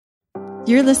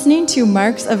You're listening to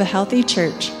Marks of a Healthy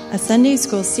Church, a Sunday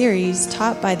school series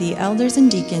taught by the elders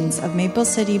and deacons of Maple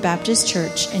City Baptist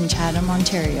Church in Chatham,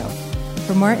 Ontario.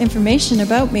 For more information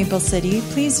about Maple City,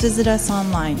 please visit us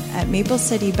online at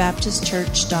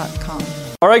maplecitybaptistchurch.com.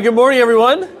 All right, good morning,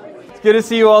 everyone. It's good to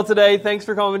see you all today. Thanks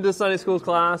for coming to Sunday school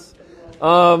class.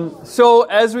 So,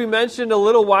 as we mentioned a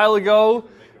little while ago,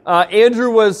 Andrew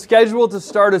was scheduled to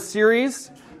start a series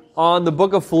on the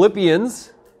book of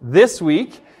Philippians this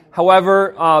week.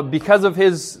 However, because of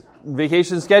his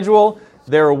vacation schedule,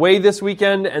 they're away this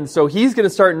weekend, and so he's going to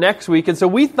start next week. And so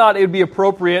we thought it would be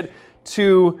appropriate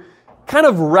to kind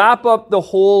of wrap up the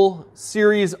whole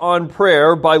series on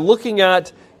prayer by looking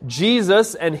at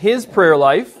Jesus and his prayer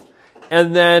life,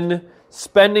 and then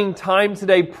spending time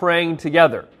today praying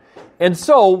together. And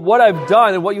so what I've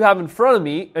done, and what you have in front of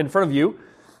you,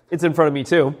 it's in front of me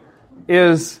too,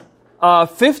 is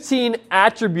 15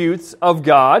 attributes of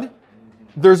God.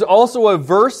 There's also a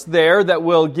verse there that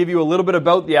will give you a little bit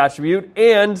about the attribute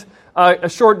and a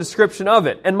short description of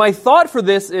it. And my thought for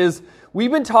this is,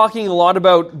 we've been talking a lot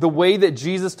about the way that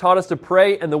Jesus taught us to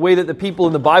pray and the way that the people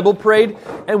in the Bible prayed.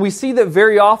 And we see that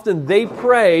very often they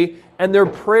pray and their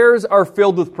prayers are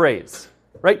filled with praise,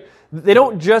 right? They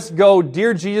don't just go,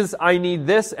 "Dear Jesus, I need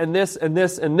this and this and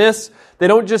this and this." They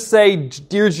don't just say,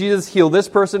 "Dear Jesus, heal this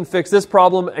person, fix this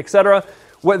problem," etc.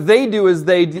 What they do is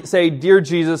they say, "Dear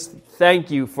Jesus,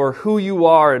 thank you for who you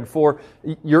are and for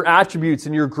your attributes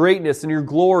and your greatness and your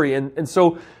glory." And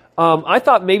so I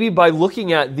thought maybe by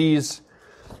looking at these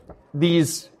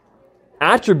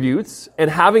attributes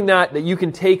and having that you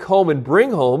can take home and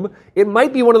bring home, it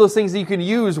might be one of those things that you can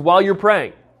use while you're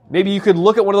praying. Maybe you could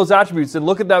look at one of those attributes and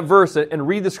look at that verse and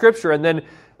read the scripture and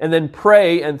then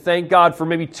pray and thank God for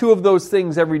maybe two of those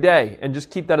things every day and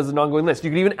just keep that as an ongoing list. You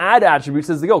can even add attributes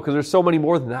as they go because there's so many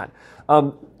more than that.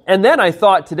 And then I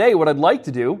thought today what I'd like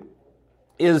to do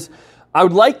is I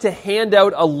would like to hand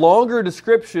out a longer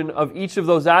description of each of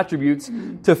those attributes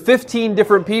to 15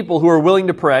 different people who are willing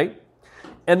to pray.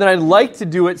 And then I'd like to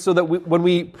do it so that when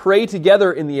we pray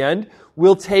together in the end,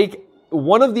 we'll take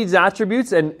one of these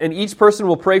attributes and each person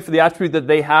will pray for the attribute that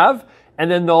they have, and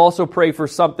then they'll also pray for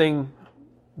something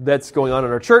that's going on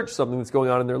in our church, something that's going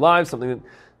on in their lives, something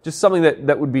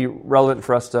that would be relevant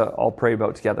for us to all pray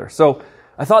about together. So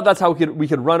I thought that's how we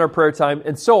could run our prayer time.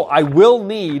 And so I will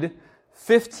need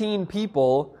 15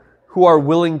 people who are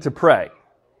willing to pray.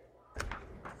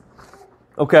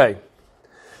 Okay.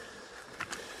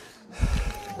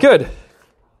 Good.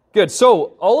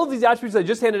 So all of these attributes I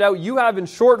just handed out, you have in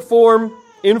short form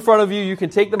in front of you. You can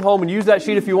take them home and use that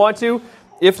sheet if you want to.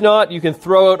 If not, you can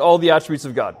throw out all the attributes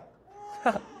of God.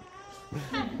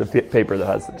 The paper that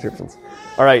has the descriptions.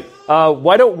 All right.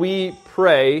 Why don't we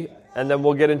pray, and then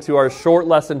we'll get into our short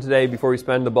lesson today before we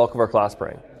spend the bulk of our class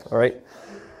praying. All right?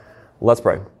 Let's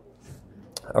pray.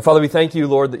 Our Father, we thank you,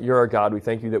 Lord, that you're our God. We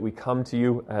thank you that we come to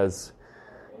you as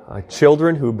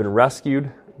children who have been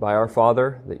rescued by our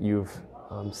Father, that you've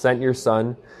sent your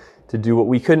Son to do what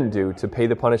we couldn't do, to pay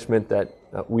the punishment that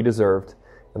we deserved.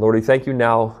 And Lord, we thank you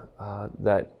now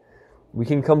that we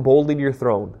can come boldly to your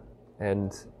throne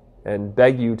and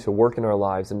beg you to work in our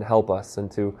lives and to help us and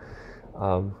to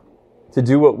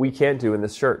do what we can't do in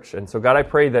this church. And so, God, I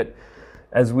pray that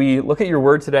as we look at your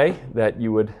word today, that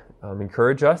you would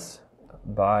encourage us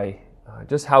by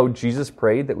just how Jesus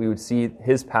prayed, that we would see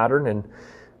his pattern and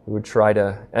we would try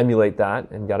to emulate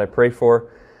that. And God, I pray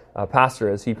for Pastor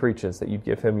as he preaches, that you'd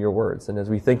give him your words. And as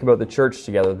we think about the church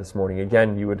together this morning,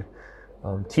 again, you would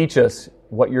teach us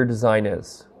what your design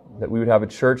is, that we would have a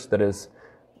church that is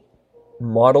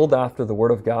modeled after the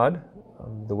Word of God,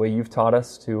 the way you've taught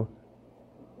us to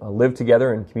live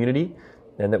together in community,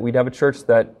 and that we'd have a church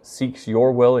that seeks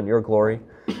your will and your glory.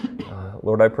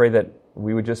 Lord, I pray that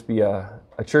we would just be a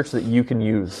church that you can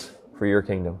use for your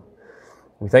kingdom.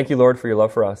 We thank you, Lord, for your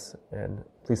love for us, and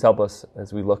please help us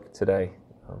as we look today.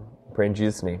 Pray in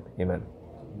Jesus' name. Amen.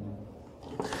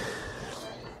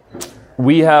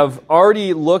 We have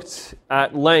already looked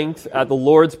at length at the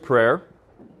Lord's Prayer.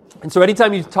 And so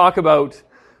anytime you talk about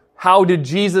how did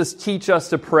Jesus teach us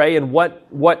to pray and what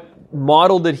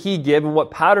model did he give and what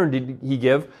pattern did he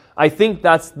give, I think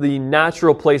that's the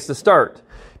natural place to start.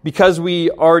 Because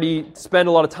we already spent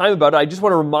a lot of time about it, I just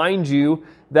want to remind you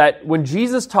that when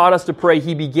Jesus taught us to pray,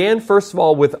 he began first of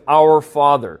all with our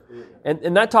Father.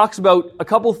 And that talks about a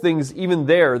couple things even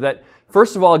there, that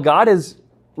first of all, God has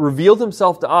revealed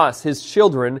himself to us, his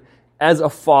children, as a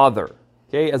father,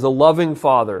 okay, as a loving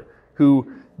father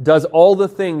who does all the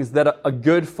things that a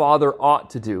good father ought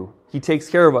to do. He takes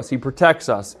care of us, he protects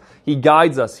us, he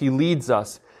guides us, he leads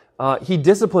us, he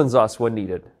disciplines us when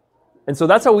needed. And so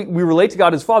that's how we relate to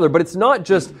God as Father, but it's not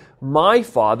just my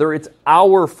Father, it's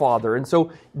our Father. And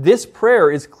so this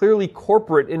prayer is clearly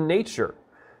corporate in nature.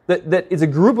 That it's a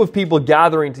group of people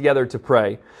gathering together to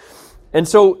pray. And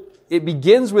so it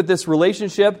begins with this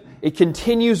relationship. It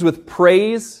continues with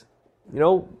praise.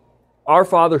 Our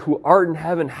Father who art in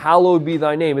heaven, hallowed be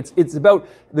thy name. It's about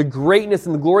the greatness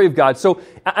and the glory of God. So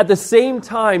at the same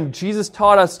time, Jesus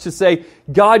taught us to say,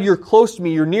 God, you're close to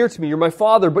me, you're near to me, you're my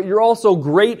Father, but you're also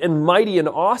great and mighty and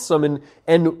awesome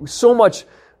and so much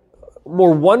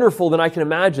more wonderful than I can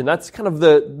imagine. That's kind of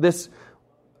this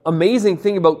amazing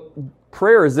thing about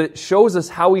prayer, is that it shows us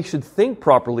how we should think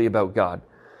properly about God.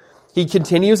 He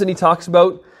continues and he talks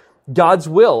about God's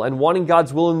will and wanting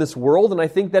God's will in this world, and I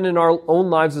think then in our own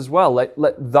lives as well.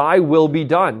 Let thy will be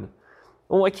done.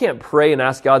 Well, I can't pray and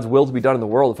ask God's will to be done in the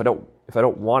world if I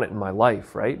don't want it in my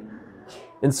life, right?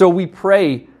 And so we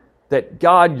pray that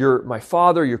God, you're my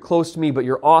Father, you're close to me, but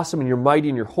you're awesome and you're mighty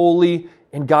and you're holy,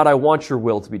 and God, I want your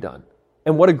will to be done.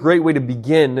 And what a great way to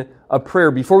begin a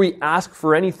prayer. Before we ask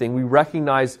for anything, we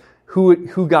recognize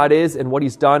who God is and what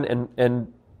he's done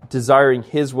and desiring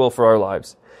his will for our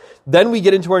lives. Then we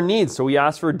get into our needs. So we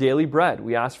ask for daily bread.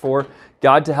 We ask for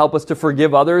God to help us to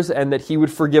forgive others and that he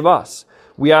would forgive us.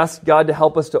 We ask God to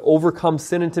help us to overcome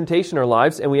sin and temptation in our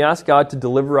lives, and we ask God to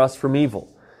deliver us from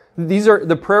evil. These are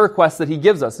the prayer requests that he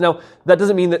gives us. Now, that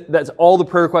doesn't mean that that's all the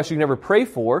prayer requests you can ever pray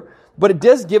for, but it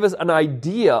does give us an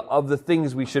idea of the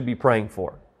things we should be praying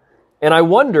for. And I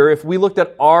wonder if we looked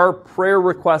at our prayer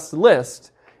request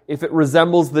list, if it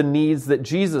resembles the needs that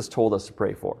Jesus told us to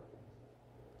pray for.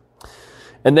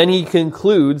 And then he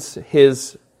concludes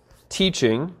his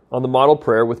teaching on the model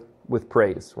prayer with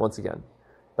praise. Once again,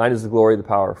 thine is the glory, the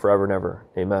power, forever and ever.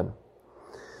 Amen.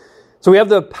 So we have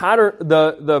the pattern,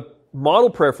 the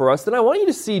model prayer for us. Then I want you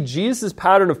to see Jesus'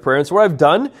 pattern of prayer. And so what I've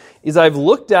done is I've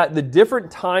looked at the different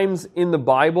times in the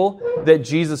Bible that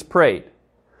Jesus prayed.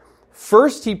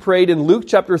 First, he prayed in Luke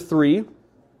chapter 3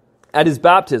 at his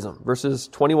baptism, verses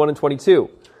 21 and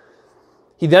 22.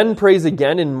 He then prays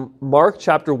again in Mark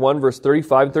chapter 1, verse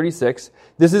 35 and 36.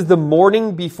 This is the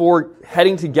morning before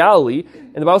heading to Galilee,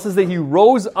 and the Bible says that he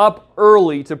rose up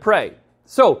early to pray.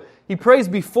 So, he prays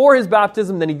before his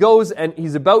baptism, then he goes and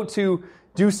he's about to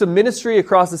do some ministry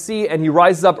across the sea, and he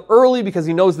rises up early because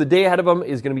he knows the day ahead of him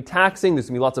is going to be taxing, there's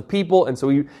going to be lots of people, and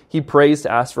so he prays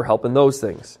to ask for help in those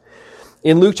things.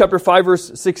 In Luke chapter 5,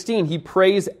 verse 16, he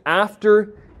prays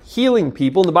after healing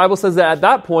people, and the Bible says that at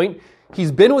that point,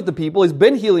 he's been with the people, he's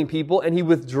been healing people, and he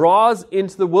withdraws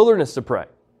into the wilderness to pray.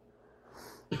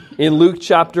 In Luke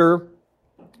chapter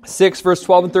 6, verse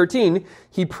 12 and 13,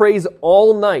 he prays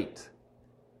all night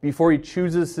before he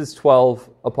chooses his 12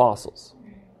 apostles.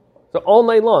 So all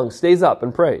night long, stays up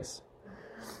and prays.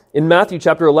 In Matthew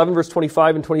chapter 11, verse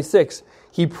 25 and 26,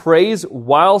 he prays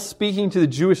while speaking to the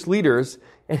Jewish leaders.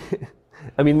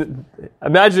 I mean,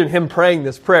 imagine him praying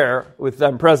this prayer with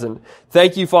them present.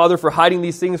 Thank you, Father, for hiding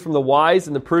these things from the wise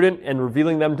and the prudent and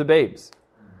revealing them to babes.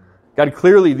 God,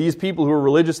 clearly these people who are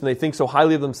religious and they think so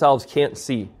highly of themselves can't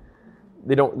see.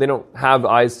 They don't have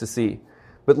eyes to see.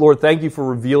 But Lord, thank you for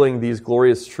revealing these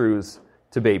glorious truths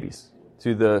to babies,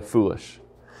 to the foolish.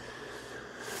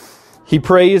 He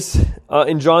prays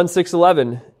in John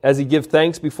 6:11 as he gives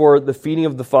thanks before the feeding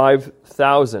of the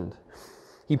 5,000.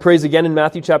 He prays again in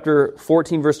Matthew chapter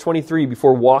 14, verse 23,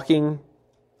 before walking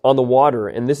on the water.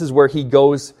 And this is where he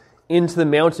goes into the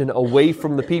mountain away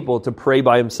from the people to pray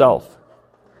by himself.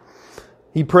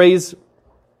 He prays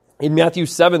in Matthew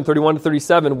 7, 31 to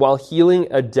 37, while healing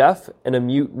a deaf and a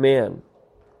mute man.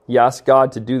 He asks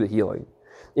God to do the healing.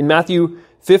 In Matthew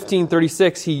 15,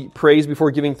 36, he prays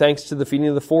before giving thanks to the feeding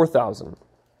of the 4,000.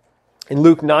 In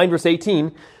Luke 9, verse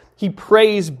 18, he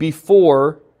prays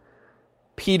before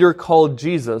Peter called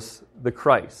Jesus the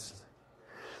Christ.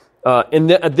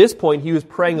 And at this point, he was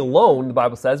praying alone, the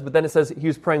Bible says, but then it says he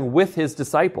was praying with his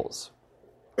disciples.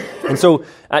 And so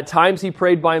at times he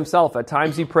prayed by himself. At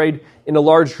times he prayed in a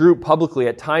large group publicly.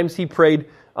 At times he prayed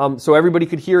so everybody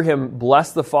could hear him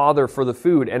bless the Father for the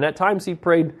food. And at times he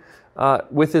prayed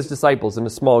with his disciples in a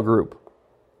small group.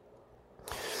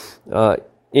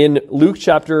 In Luke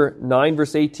chapter 9,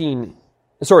 verse 28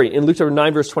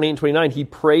 and 29, he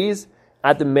prays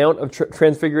at the Mount of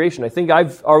Transfiguration. I think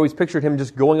I've always pictured him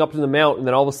just going up to the mount and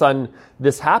then all of a sudden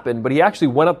this happened, but he actually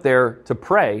went up there to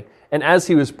pray, and as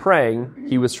he was praying,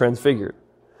 he was transfigured.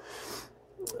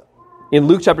 In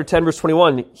Luke chapter 10, verse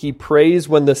 21, he prays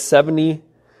when the 70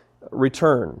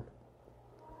 return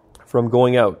from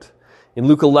going out. In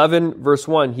Luke 11, verse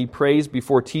 1, he prays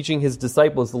before teaching his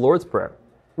disciples the Lord's Prayer.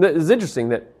 It's interesting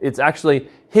that it's actually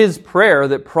his prayer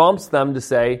that prompts them to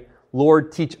say,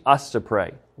 Lord, teach us to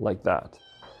pray like that.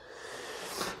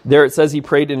 There it says he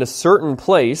prayed in a certain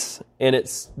place, and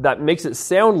that makes it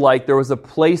sound like there was a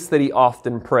place that he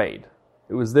often prayed.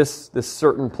 It was this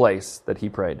certain place that he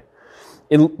prayed.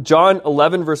 In John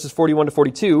 11, verses 41 to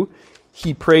 42,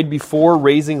 he prayed before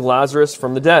raising Lazarus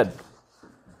from the dead.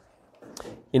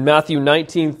 In Matthew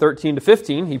 19, 13 to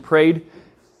 15, he prayed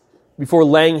before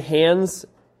laying hands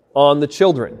on the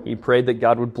children. He prayed that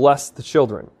God would bless the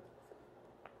children.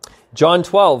 John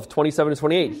 12, 27 to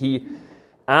 28, he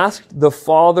asked the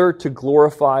Father to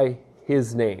glorify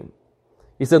his name.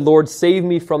 He said, Lord, save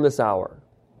me from this hour.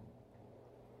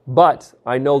 But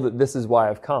I know that this is why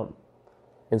I've come.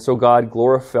 And so, God,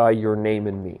 glorify your name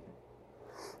in me.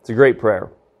 It's a great prayer.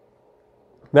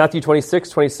 Matthew 26,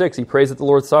 26, he prays at the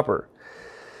Lord's Supper.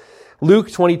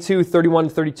 Luke 22, 31 to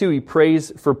 32, he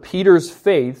prays for Peter's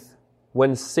faith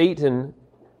when Satan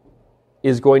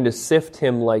is going to sift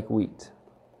him like wheat.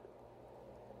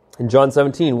 In John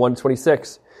 17, 1 to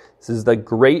 26, this is the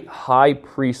great high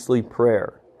priestly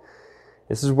prayer.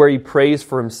 This is where he prays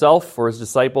for himself, for his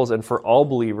disciples, and for all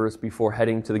believers before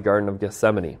heading to the Garden of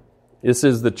Gethsemane. This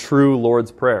is the true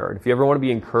Lord's Prayer. And if you ever want to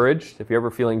be encouraged, if you're ever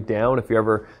feeling down, if you're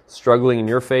ever struggling in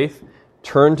your faith,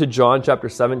 turn to John chapter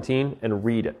 17 and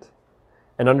read it.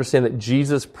 And understand that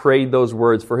Jesus prayed those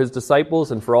words for his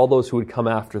disciples and for all those who would come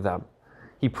after them.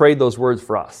 He prayed those words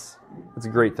for us. It's a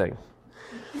great thing.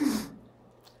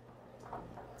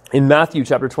 In Matthew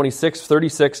chapter 26,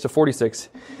 36 to 46,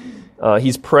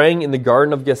 he's praying in the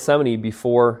Garden of Gethsemane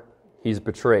before he's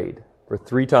betrayed for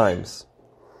 3 times.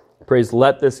 He prays,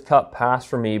 let this cup pass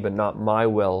from me, but not my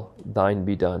will, thine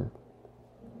be done.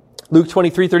 Luke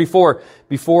 23, 34,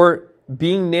 before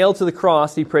being nailed to the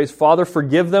cross, he prays, Father,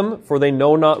 forgive them, for they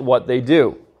know not what they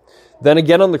do. Then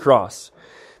again on the cross,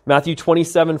 Matthew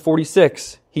 27,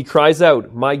 46, he cries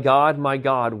out, my God,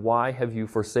 why have you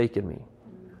forsaken me?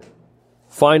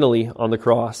 Finally, on the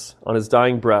cross, on his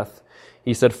dying breath,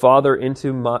 he said, Father,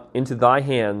 into thy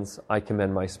hands I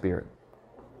commend my spirit.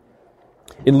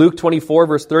 In Luke 24,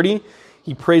 verse 30,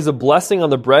 he prays a blessing on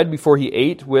the bread before he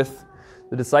ate with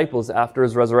the disciples after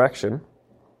his resurrection.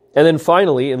 And then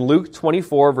finally, in Luke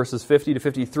 24, verses 50 to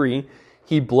 53,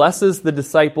 he blesses the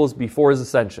disciples before his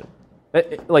ascension.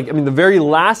 The very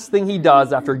last thing he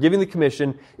does after giving the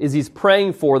commission is he's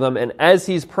praying for them, and as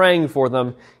he's praying for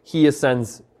them, he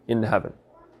ascends into heaven.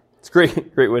 It's a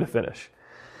great way to finish.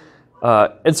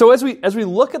 And so as we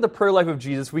look at the prayer life of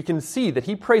Jesus, we can see that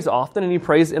he prays often and he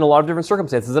prays in a lot of different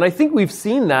circumstances. And I think we've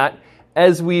seen that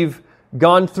as we've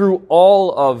gone through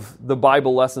all of the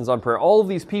Bible lessons on prayer. All of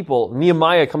these people,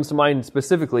 Nehemiah comes to mind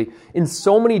specifically, in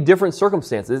so many different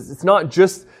circumstances. It's not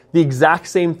just the exact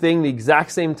same thing, the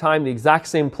exact same time, the exact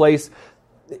same place.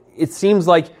 It seems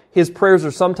like his prayers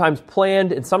are sometimes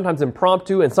planned and sometimes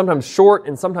impromptu and sometimes short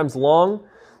and sometimes long.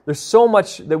 There's so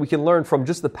much that we can learn from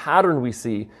just the pattern we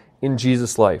see in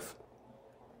Jesus' life.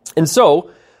 And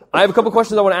so, I have a couple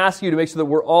questions I want to ask you to make sure that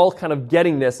we're all kind of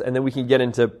getting this, and then we can get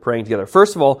into praying together.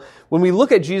 First of all, when we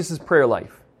look at Jesus' prayer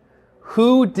life,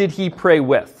 who did he pray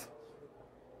with?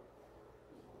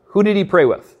 Who did he pray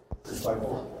with?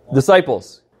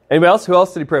 Disciples. Anybody else? Who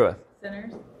else did he pray with?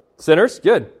 Sinners. Sinners?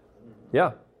 Good.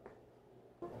 Yeah.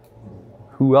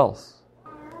 Who else?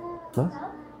 Huh?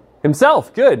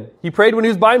 Himself. Good. He prayed when he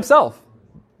was by himself.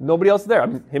 Nobody else there.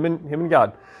 Him and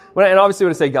God. And obviously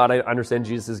when I say God, I understand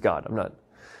Jesus is God. I'm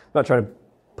not trying to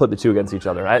put the two against each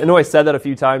other. I know I said that a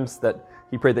few times, that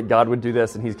he prayed that God would do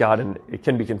this and he's God, and it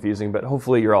can be confusing, but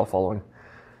hopefully you're all following.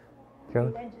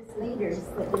 Religious leaders.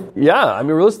 Yeah,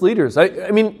 religious leaders.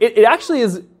 It actually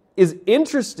is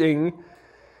interesting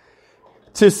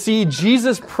to see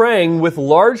Jesus praying with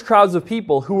large crowds of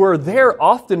people who are there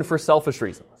often for selfish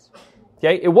reasons.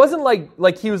 Okay? It wasn't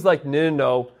like he was like,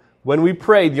 no. When we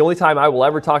pray, the only time I will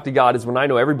ever talk to God is when I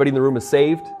know everybody in the room is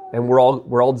saved and we're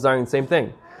all desiring the same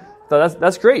thing. So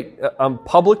that's great.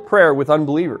 Public prayer with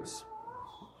unbelievers.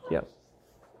 Yeah.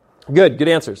 Good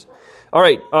answers. All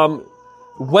right.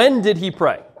 When did he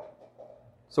pray?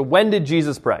 So when did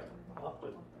Jesus pray?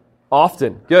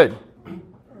 Often. Good.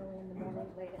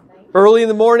 Early in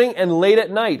the morning and late at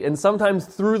night, and sometimes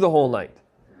through the whole night.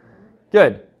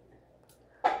 Good.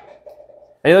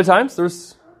 Any other times?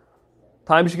 There's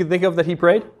times you can think of that he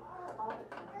prayed?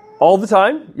 All the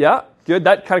time? Yeah. Good.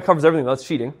 That kind of covers everything. That's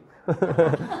cheating.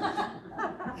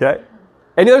 Okay.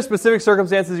 Any other specific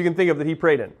circumstances you can think of that he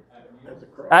prayed in?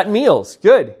 At meals.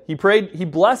 Good. He prayed, he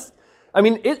blessed.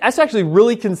 That's actually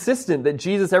really consistent that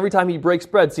Jesus, every time he breaks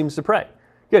bread, seems to pray.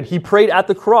 Good. He prayed at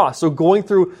the cross. So going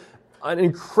through an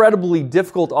incredibly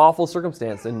difficult, awful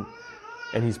circumstance, and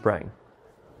he's praying.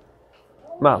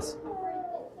 Miles.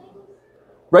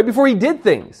 Right before he did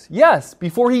things. Yes,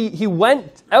 before he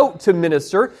went out to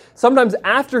minister, sometimes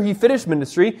after he finished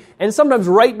ministry, and sometimes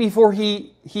right before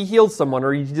he healed someone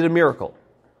or he did a miracle.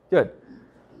 Good.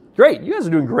 Great. You guys are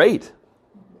doing great.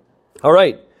 All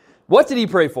right. What did he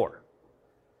pray for?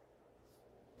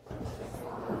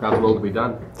 God's will to be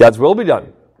done. God's will be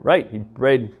done. Right. He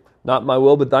prayed, not my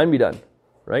will, but thine be done.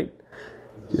 Right?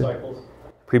 Disciples.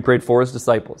 He prayed for his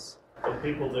disciples. The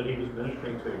people that he was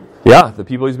ministering to. Yeah, the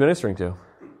people he's ministering to.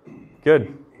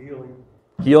 Good. Healing.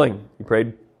 Healing. He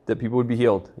prayed that people would be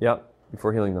healed. Yeah,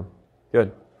 before healing them.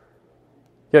 Good.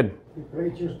 Good. He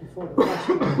prayed just before the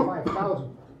blessing of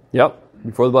 5,000. Yep,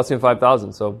 before the blessing of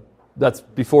 5,000. So that's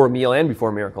before a meal and before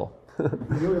a miracle. He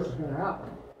knew it was going to happen.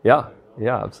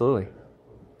 Yeah, absolutely.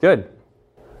 Good.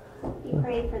 He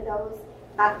prayed for those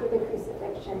after the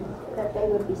crucifixion that they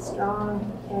would be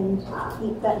strong, and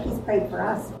he's prayed for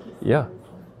us. Yeah.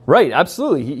 Right,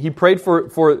 absolutely. He prayed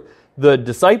for the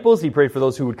disciples, he prayed for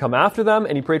those who would come after them,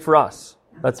 and he prayed for us.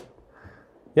 That's,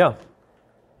 yeah.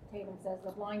 Tatum says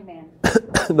the blind man.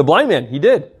 The blind man, he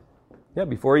did. Yeah,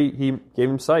 before he gave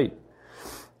him sight.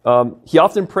 He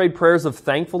often prayed prayers of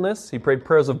thankfulness. He prayed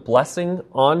prayers of blessing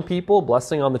on people,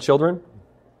 blessing on the children.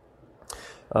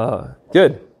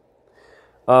 Good.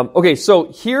 Okay,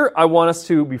 so here I want us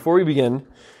to, before we begin,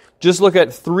 just look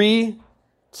at 3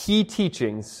 key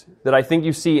teachings that I think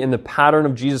you see in the pattern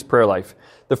of Jesus' prayer life.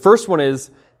 The first one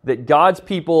is that God's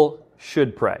people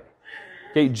should pray.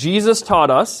 Okay, Jesus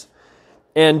taught us,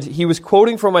 and he was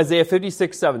quoting from Isaiah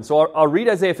 56:7. So I'll read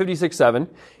Isaiah 56:7.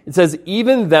 It says,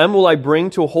 "Even them will I bring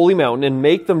to a holy mountain and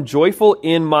make them joyful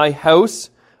in my house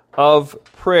of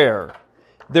prayer.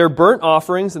 Their burnt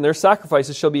offerings and their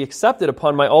sacrifices shall be accepted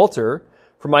upon my altar,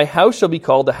 for my house shall be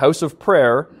called the house of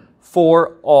prayer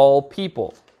for all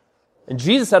people." And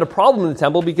Jesus had a problem in the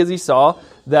temple because he saw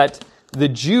that the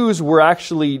Jews were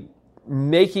actually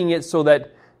making it so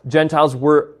that Gentiles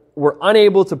were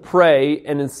unable to pray,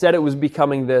 and instead it was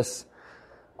becoming this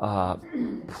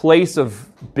place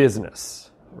of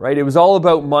business, right? It was all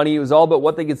about money. It was all about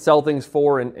what they could sell things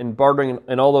for and bartering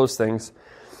and all those things.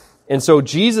 And so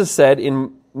Jesus said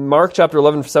in Mark chapter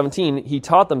 11:17, he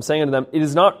taught them, saying unto them,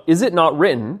 Is it not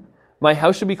written, my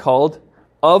house should be called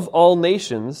of all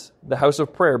nations the house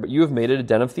of prayer, but you have made it a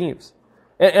den of thieves.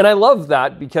 And I love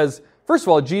that because, first of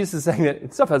all, Jesus is saying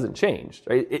that stuff hasn't changed.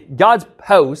 Right? God's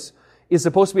house is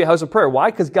supposed to be a house of prayer. Why?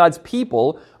 Because God's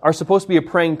people are supposed to be a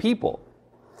praying people.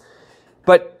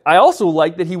 But I also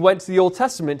like that he went to the Old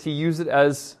Testament to use it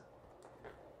as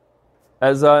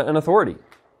an authority.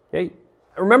 Okay?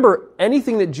 Remember,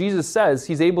 anything that Jesus says,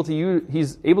 he's able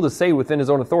to say within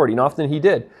his own authority, and often he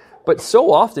did. But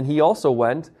so often he also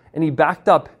went and he backed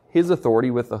up his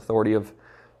authority with the authority of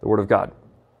the Word of God.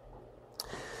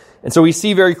 And so we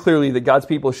see very clearly that God's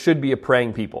people should be a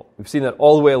praying people. We've seen that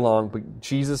all the way along, but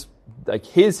Jesus, like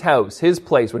his house, his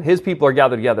place, when his people are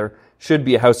gathered together, should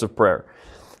be a house of prayer.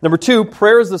 Number 2,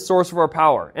 prayer is the source of our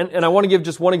power. And I want to give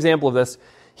just one example of this.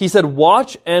 He said,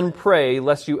 watch and pray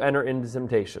lest you enter into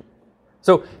temptation.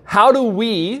 So how do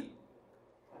we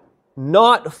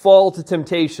not fall to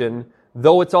temptation,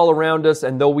 though it's all around us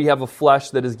and though we have a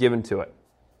flesh that is given to it?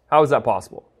 How is that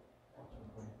possible?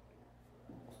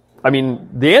 I mean,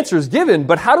 the answer is given,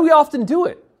 but how do we often do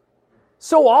it?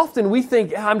 So often we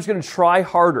think, I'm just going to try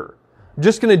harder. I'm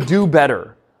just going to do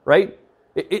better, right?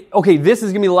 Okay, this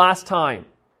is going to be the last time.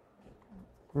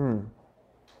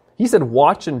 He said,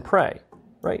 watch and pray,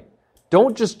 right?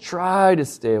 Don't just try to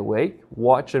stay awake.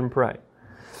 Watch and pray.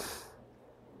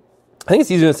 I think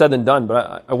it's easier said than done,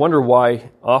 but I wonder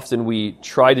why often we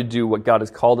try to do what God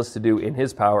has called us to do in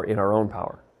his power, in our own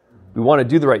power. We want to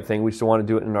do the right thing. We just want to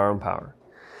do it in our own power.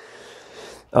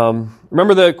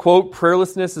 Remember the quote,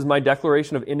 prayerlessness is my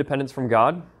declaration of independence from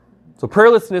God? So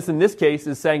prayerlessness in this case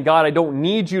is saying, God, I don't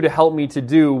need you to help me to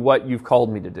do what you've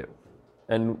called me to do.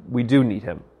 And we do need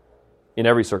him in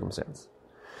every circumstance.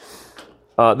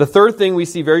 The third thing we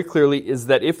see very clearly is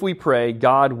that if we pray,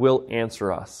 God will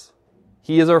answer us.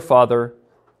 He is our Father,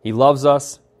 he loves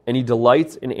us, and he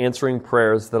delights in answering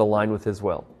prayers that align with his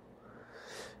will.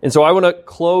 And so I want to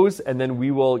close, and then we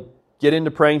will get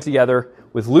into praying together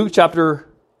with Luke chapter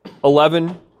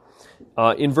 11.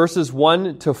 In verses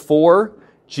 1 to 4,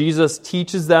 Jesus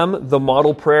teaches them the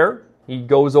model prayer. He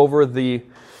goes over the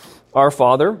Our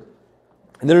Father.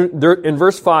 And then in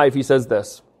verse 5, he says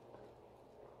this.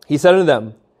 He said unto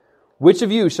them, which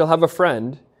of you shall have a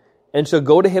friend, and shall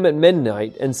go to him at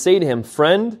midnight, and say to him,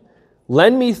 Friend,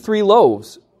 lend me 3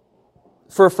 loaves,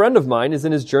 for a friend of mine is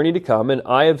in his journey to come, and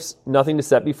I have nothing to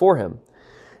set before him.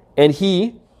 And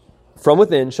he, from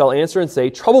within, shall answer and say,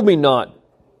 Trouble me not,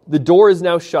 the door is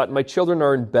now shut, my children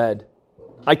are in bed.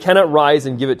 I cannot rise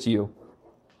and give it to you.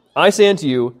 I say unto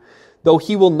you, though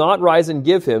he will not rise and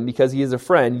give him because he is a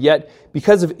friend, yet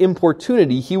because of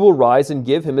importunity he will rise and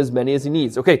give him as many as he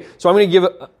needs. Okay, so I'm going to give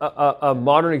a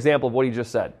modern example of what he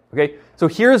just said. Okay, so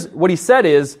here's what he said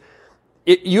is,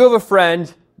 you have a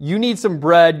friend, you need some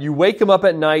bread, you wake him up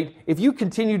at night. If you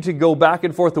continue to go back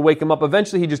and forth to wake him up,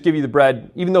 eventually he'd just give you the bread,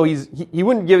 even though he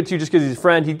wouldn't give it to you just because he's a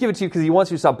friend, he'd give it to you because he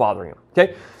wants you to stop bothering him.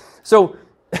 Okay, so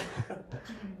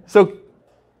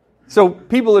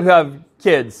people that have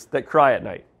kids that cry at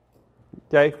night,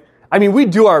 okay? I mean, we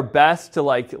do our best to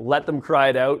let them cry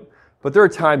it out, but there are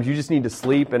times you just need to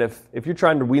sleep, and if you're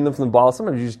trying to wean them from the bottle,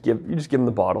 sometimes you just give them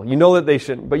the bottle. You know that they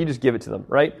shouldn't, but you just give it to them,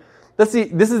 right? This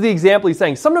is the example he's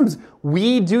saying. Sometimes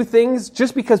we do things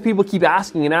just because people keep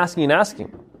asking and asking and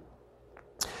asking.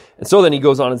 And so then he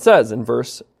goes on and says in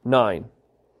verse 9,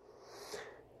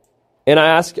 And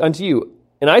I say unto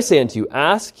you,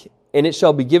 ask, and it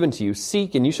shall be given to you.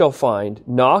 Seek, and you shall find.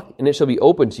 Knock, and it shall be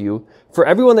opened to you. For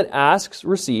everyone that asks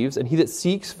receives, and he that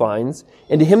seeks finds,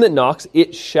 and to him that knocks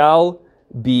it shall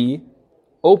be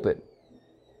open.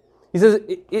 He says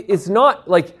it's not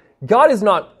like God is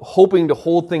not hoping to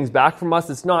hold things back from us.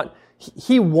 It's not.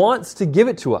 He wants to give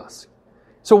it to us.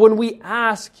 So when we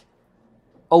ask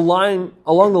along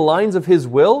the lines of his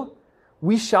will,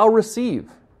 we shall receive.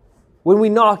 When we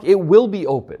knock, it will be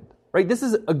opened. Right? This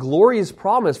is a glorious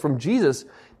promise from Jesus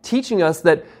teaching us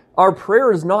that our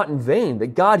prayer is not in vain,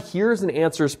 that God hears and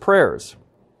answers prayers.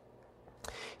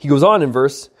 He goes on in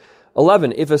verse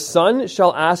 11, If a son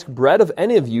shall ask bread of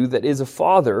any of you that is a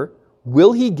father,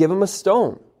 will he give him a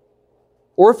stone?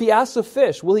 Or if he asks a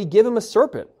fish, will he give him a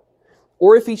serpent?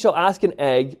 Or if he shall ask an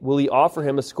egg, will he offer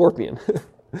him a scorpion?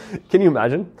 Can you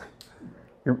imagine?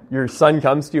 Your son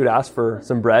comes to you to ask for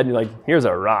some bread, and you're like, here's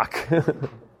a rock.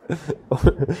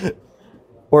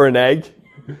 Or an egg.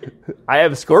 I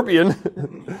have a scorpion.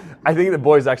 I think the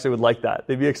boys actually would like that.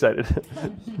 They'd be excited.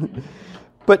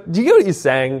 But do you get what he's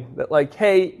saying? That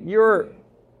hey, you're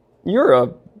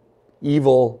a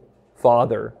evil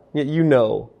father. You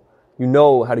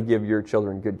know how to give your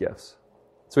children good gifts.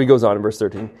 So he goes on in verse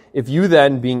 13. If you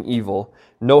then, being evil,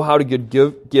 know how to give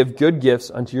good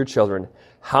gifts unto your children,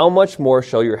 how much more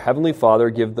shall your heavenly Father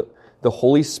give the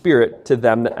Holy Spirit to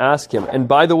them that ask him? And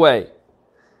by the way,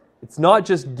 it's not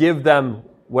just give them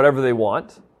whatever they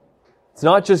want. It's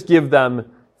not just give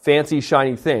them fancy,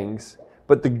 shiny things.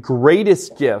 But the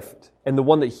greatest gift, and the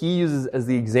one that he uses as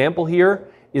the example here,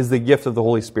 is the gift of the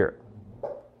Holy Spirit.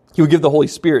 He would give the Holy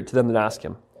Spirit to them that ask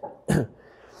him.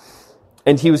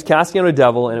 And he was casting out a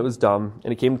devil, and it was dumb.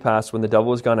 And it came to pass, when the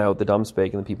devil was gone out, the dumb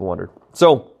spake, and the people wondered.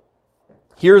 So,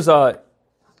 here's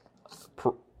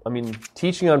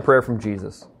teaching on prayer from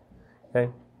Jesus.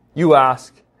 Okay? You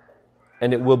ask,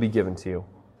 and it will be given to you.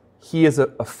 He is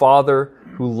a father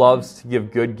who loves to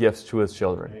give good gifts to his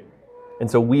children.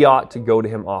 And so we ought to go to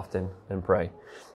him often and pray.